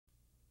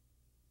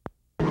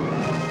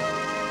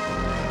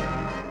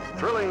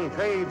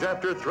thrilling page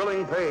after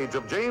thrilling page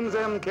of James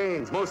M.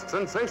 Cain's most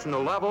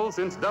sensational novel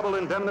since Double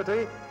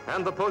Indemnity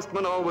and The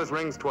Postman Always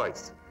Rings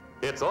Twice.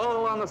 It's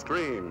all on the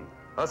screen.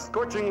 A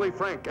scorchingly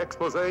frank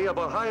expose of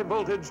a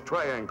high-voltage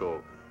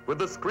triangle with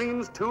the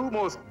screen's two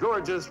most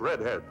gorgeous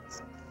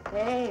redheads.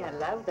 Hey, I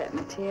love that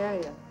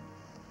material.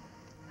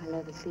 I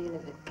love the feel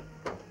of it.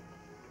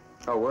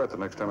 I'll wear it the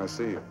next time I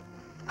see you.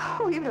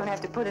 Oh, you don't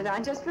have to put it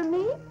on just for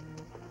me.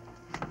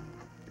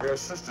 Your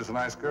sister's a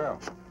nice girl.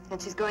 And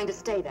she's going to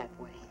stay that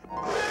way.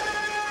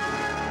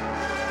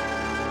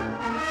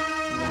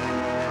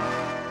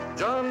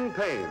 John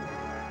Payne,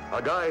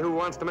 a guy who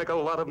wants to make a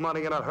lot of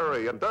money in a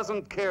hurry and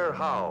doesn't care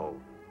how.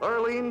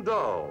 Arlene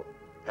Dahl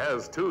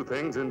has two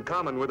things in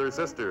common with her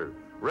sister,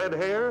 red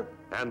hair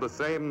and the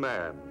same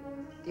man.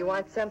 Do you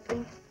want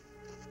something?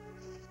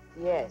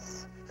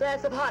 Yes.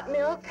 Glass of hot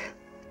milk?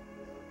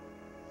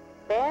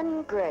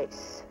 Ben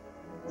Grace.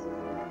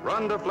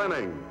 Rhonda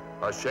Fleming,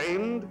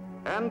 ashamed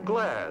and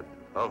glad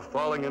of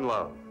falling in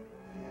love.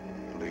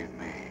 Believe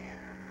me,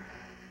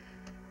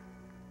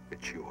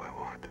 it's you I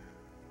want.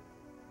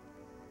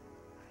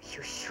 Are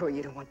you sure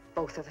you don't want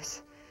both of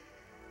us?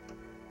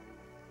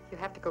 You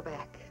have to go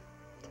back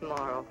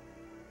tomorrow.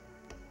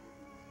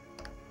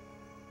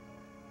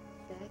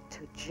 Back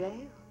to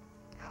jail?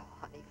 Oh,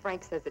 honey,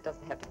 Frank says it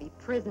doesn't have to be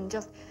prison,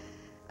 just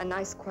a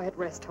nice, quiet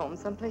rest home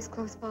someplace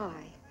close by.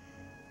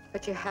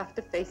 But you have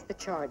to face the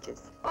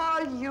charges.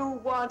 All you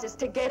want is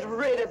to get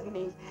rid of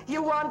me.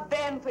 You want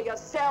them for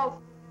yourself.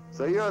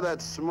 So you're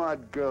that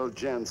smart girl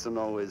Jensen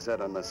always had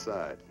on the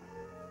side.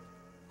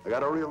 I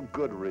got a real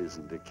good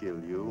reason to kill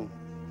you.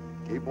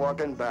 Keep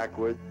walking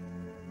backward.